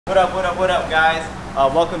What up, guys?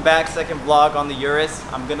 Welcome back, second vlog on the Urus.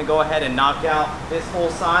 I'm gonna go ahead and knock out this whole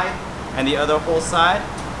side and the other whole side.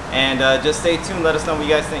 And just stay tuned, let us know what you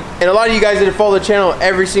guys think. And a lot of you guys that follow the channel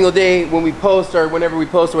every single day when we post or whenever we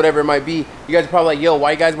post, whatever it might be, you guys are probably like, yo,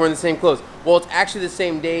 why you guys wearing the same clothes? Well, it's actually the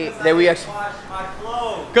same day that we actually wash my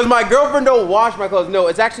clothes. Because my girlfriend don't wash my clothes. No,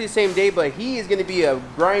 it's actually the same day, but he is gonna be a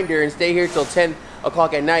grinder and stay here till 10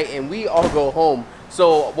 o'clock at night and we all go home.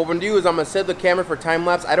 So what we're gonna do is I'm gonna set the camera for time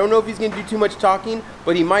lapse. I don't know if he's gonna do too much talking,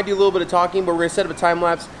 but he might do a little bit of talking, but we're gonna set up a time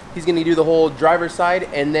lapse. He's gonna do the whole driver's side,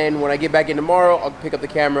 and then when I get back in tomorrow, I'll pick up the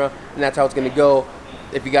camera, and that's how it's gonna go.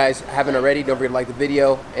 If you guys haven't already, don't forget to like the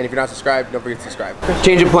video, and if you're not subscribed, don't forget to subscribe.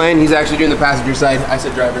 Change of plan, he's actually doing the passenger side. I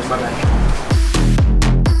said driver's, my bad.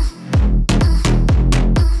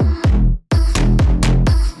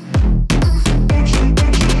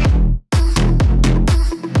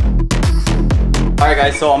 Alright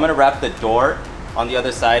guys, so I'm gonna wrap the door on the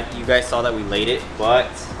other side. You guys saw that we laid it, but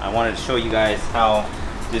I wanted to show you guys how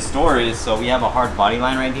this door is. So we have a hard body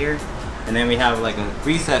line right here, and then we have like a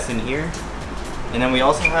recess in here, and then we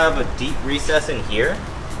also have a deep recess in here.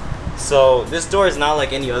 So this door is not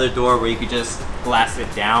like any other door where you could just glass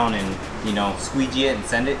it down and, you know, squeegee it and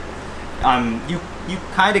send it. You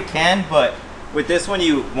kind of can, but with this one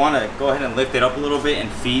you want to go ahead and lift it up a little bit and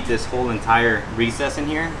feed this whole entire recess in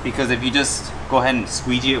here, because if you just go ahead and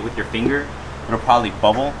squeegee it with your finger, it'll probably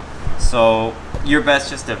bubble. So you're best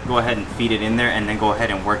just to go ahead and feed it in there and then go ahead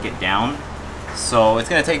and work it down. So it's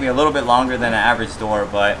gonna take me a little bit longer than an average door,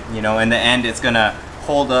 but you know, in the end it's gonna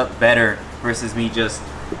hold up better versus me just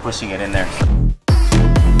pushing it in there.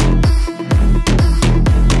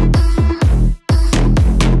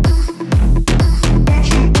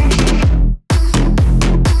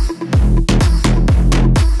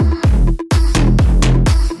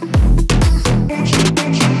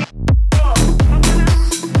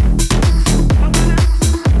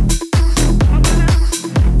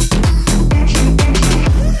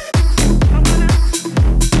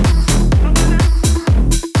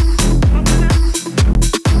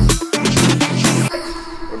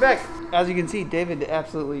 As you can see, David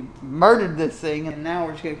absolutely murdered this thing, and now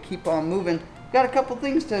we're just gonna keep on moving. Got a couple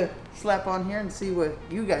things to slap on here and see what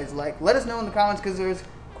you guys like. Let us know in the comments, because there's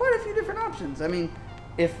quite a few different options. I mean,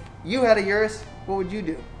 if you had a Urus, what would you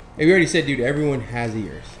do? Hey, we already said, dude, everyone has a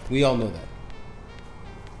Urus. We all know that.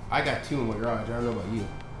 I got two in my garage. I don't know about you.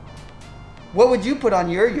 What would you put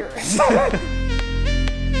on your Urus?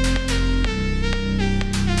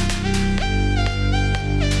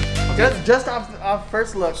 Just off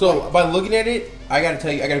first look. So like, by looking at it, I gotta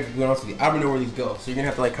tell you, I gotta be honest with you, I don't know where these go. So you're gonna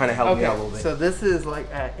have to like kind of help me out a little bit. So this is like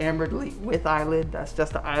an amber delete with eyelid. That's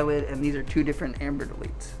just the eyelid, and these are two different amber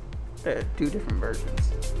deletes. Two different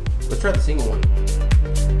versions. Let's try the single one.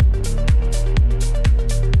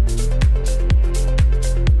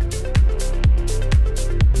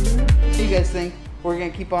 What do you guys think? We're gonna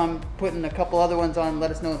keep on putting a couple other ones on. Let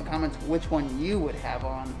us know in the comments which one you would have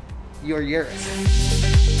on your Urus.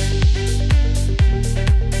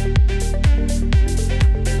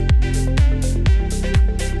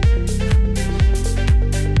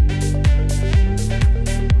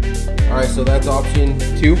 All right, so that's option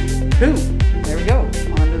two. There we go.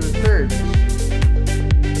 On to the third.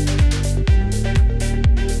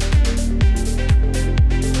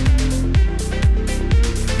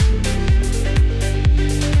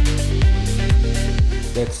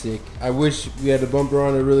 That's sick. I wish we had the bumper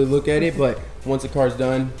on to really look at it, but once the car's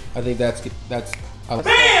done, I think that's. Bam!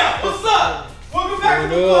 What's up? Welcome back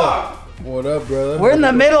to the vlog. What up, brother? We're in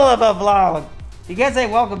the middle of a vlog. You guys say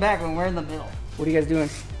welcome back when we're in the middle. What are you guys doing?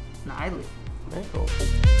 An eyelid. Very cool.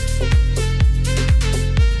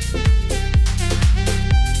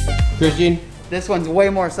 Christian? This one's way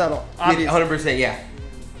more subtle. 100%, yeah.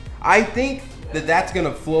 I think that that's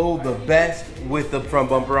gonna flow the best with the front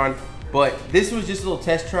bumper on. But this was just a little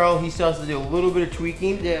test trial. He still has to do a little bit of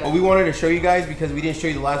tweaking. Yeah. But we wanted to show you guys because we didn't show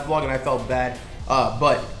you the last vlog and I felt bad.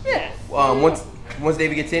 But yeah. Once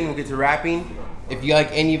David gets in, we'll get to wrapping. If you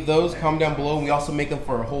like any of those, comment down below. And we also make them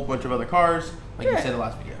for a whole bunch of other cars, like you said in the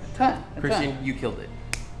last video. Christian, you killed it.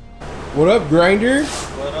 What up, Grinder?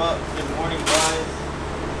 What up? Good morning, guys.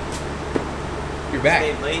 You're back.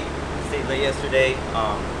 Stayed late yesterday.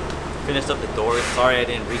 Finished up the doors. Sorry I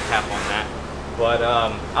didn't recap on that. But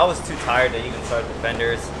I was too tired to even start the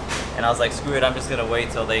fenders, and I was like, screw it, I'm just gonna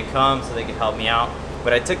wait till they come so they can help me out.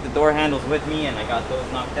 But I took the door handles with me and I got those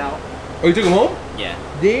knocked out. Oh, you took them home? Yeah.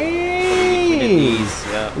 Dang. We did these,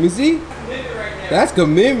 yeah. Let me see. That's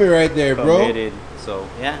commitment right there, bro. Committed. So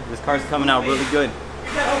yeah, this car's coming out really good.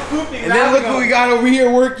 And then look who we got over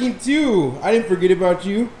here working too. I didn't forget about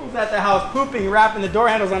you. Who's at the house pooping, wrapping the door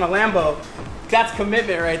handles on a Lambo? That's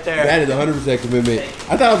commitment right there. That is 100% commitment.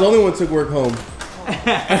 I thought I was the only one who took work home.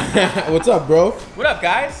 What's up, bro? What up,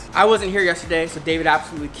 guys? I wasn't here yesterday, so David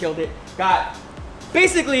absolutely killed it. Got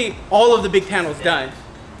basically all of the big panels done.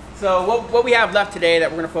 So what we have left today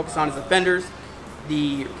that we're gonna focus on is the fenders,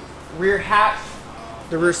 the rear hatch,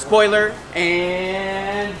 the rear spoiler,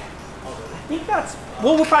 and I think that's,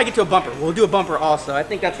 well, we'll probably get to a bumper. We'll do a bumper also. I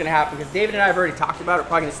think that's gonna happen because David and I have already talked about it. We're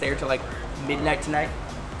probably gonna stay here till like midnight tonight.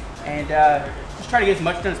 And just try to get as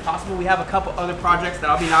much done as possible. We have a couple other projects that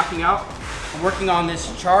I'll be knocking out. I'm working on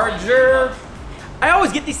this Charger. I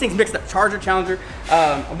always get these things mixed up, Charger, Challenger.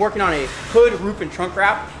 I'm working on a hood, roof, and trunk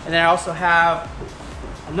wrap. And then I also have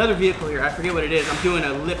another vehicle here. I forget what it is. I'm doing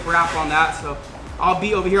a lip wrap on that. So I'll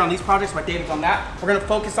be over here on these projects while David's on that. We're gonna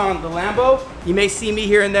focus on the Lambo. You may see me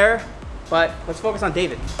here and there, but let's focus on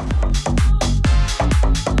David.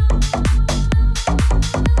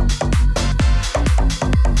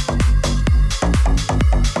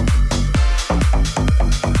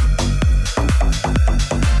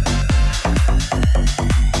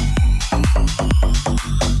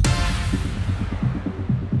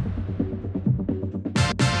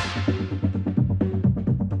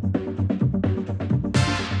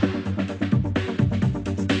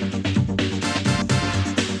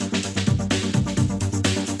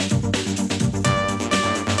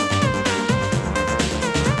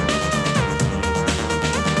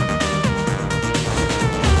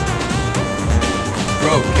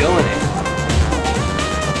 Bro, killing it.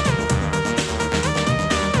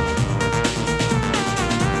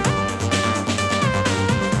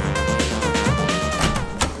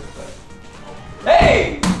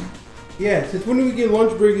 Hey! Yeah, since when do we get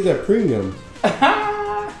lunch breaks at premium?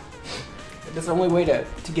 That's the only way to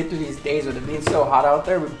get through these days with it being so hot out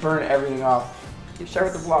there. We burn everything off. Share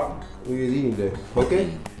with the vlog. What are you eating today?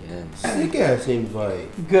 Okay? Yes. Sick ass invite.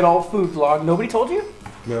 Good old food vlog. Nobody told you?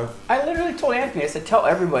 No. I literally told Anthony, I said, tell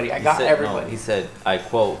everybody. I got everybody. No, he said, I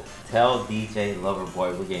quote, tell DJ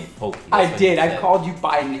Loverboy we're getting poked. I did. I called you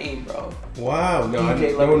by name, bro. Wow. No,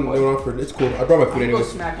 DJ I wouldn't offer. It's cool. I brought my food I'm anyway. go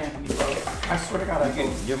smack Anthony, bro. I swear to God, I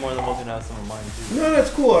will. You're more than welcome to have some of mine too. No,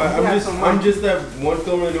 that's cool. have some I'm lunch. just that one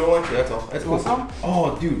film I don't like. That's all. That's You cool. want some?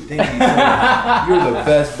 Oh, dude, thank you. So much. You're the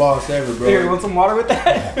best boss ever, bro. Here, you want some water with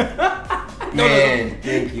that? Man,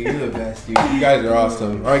 thank you. You're the best, dude. You guys are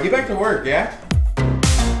awesome. All right, get back to work, yeah?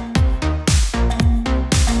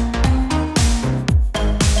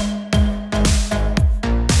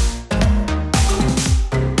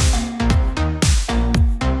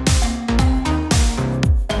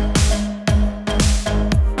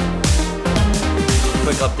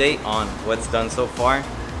 Quick update on what's done so far.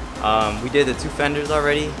 We did the two fenders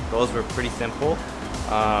already. Those were pretty simple.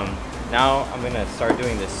 Now I'm gonna start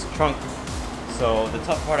doing this trunk. So the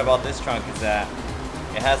tough part about this trunk is that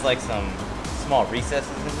it has like some small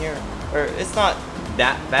recesses in here. Or it's not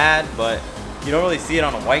that bad, but you don't really see it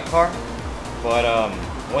on a white car. But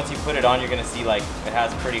once you put it on, you're gonna see like it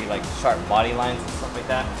has pretty like sharp body lines and stuff like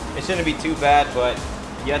that. It shouldn't be too bad, but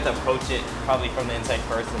you have to approach it probably from the inside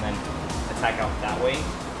first and then attack out that way.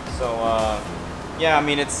 So yeah, I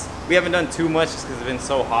mean we haven't done too much just because it's been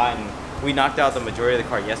so hot, and we knocked out the majority of the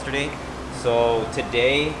car yesterday. So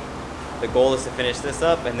today the goal is to finish this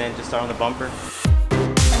up and then just start on the bumper.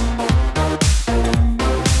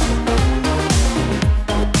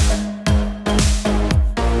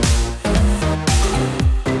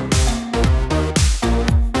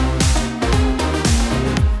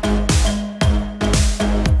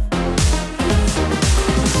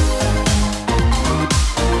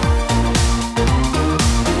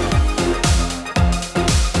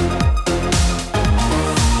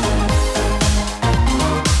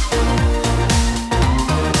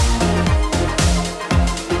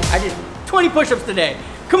 I did 20 push-ups today.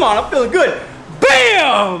 Come on, I'm feeling good.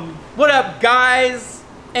 Bam! What up, guys?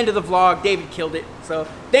 End of the vlog. David killed it. So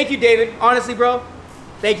thank you, David. Honestly, bro,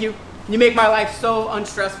 thank you. You make my life so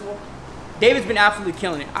unstressful. David's been absolutely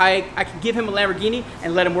killing it. I can give him a Lamborghini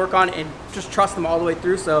and let him work on it and just trust him all the way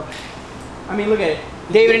through. So, I mean, look at it.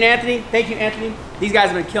 David and Anthony, thank you, Anthony. These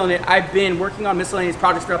guys have been killing it. I've been working on miscellaneous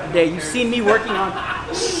projects throughout the day. You've seen me working on...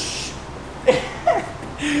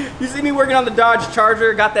 You see me working on the Dodge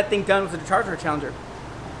Charger. Got that thing done. Was it a Charger or a Challenger?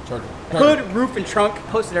 Charger. Hood, roof, and trunk.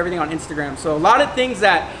 Posted everything on Instagram. So a lot of things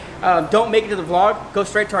that don't make it to the vlog, go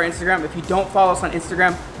straight to our Instagram. If you don't follow us on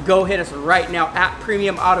Instagram, go hit us right now at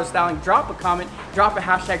premiumautostyling. Drop a comment, drop a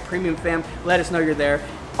hashtag premiumfam. Let us know you're there.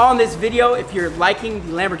 On this video, if you're liking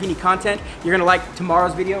the Lamborghini content, you're gonna like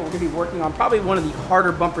tomorrow's video. We're gonna be working on probably one of the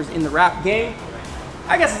harder bumpers in the rap game.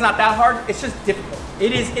 I guess it's not that hard. It's just difficult.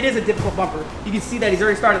 It is a difficult bumper. You can see that he's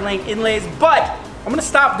already started laying inlays, but I'm gonna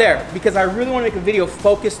stop there because I really want to make a video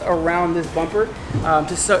focused around this bumper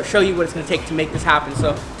to show you what it's gonna take to make this happen.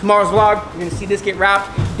 So tomorrow's vlog, you're gonna see this get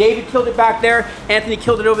wrapped. David killed it back there. Anthony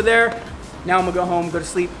killed it over there. Now I'm gonna go home, go to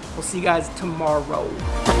sleep. We'll see you guys tomorrow.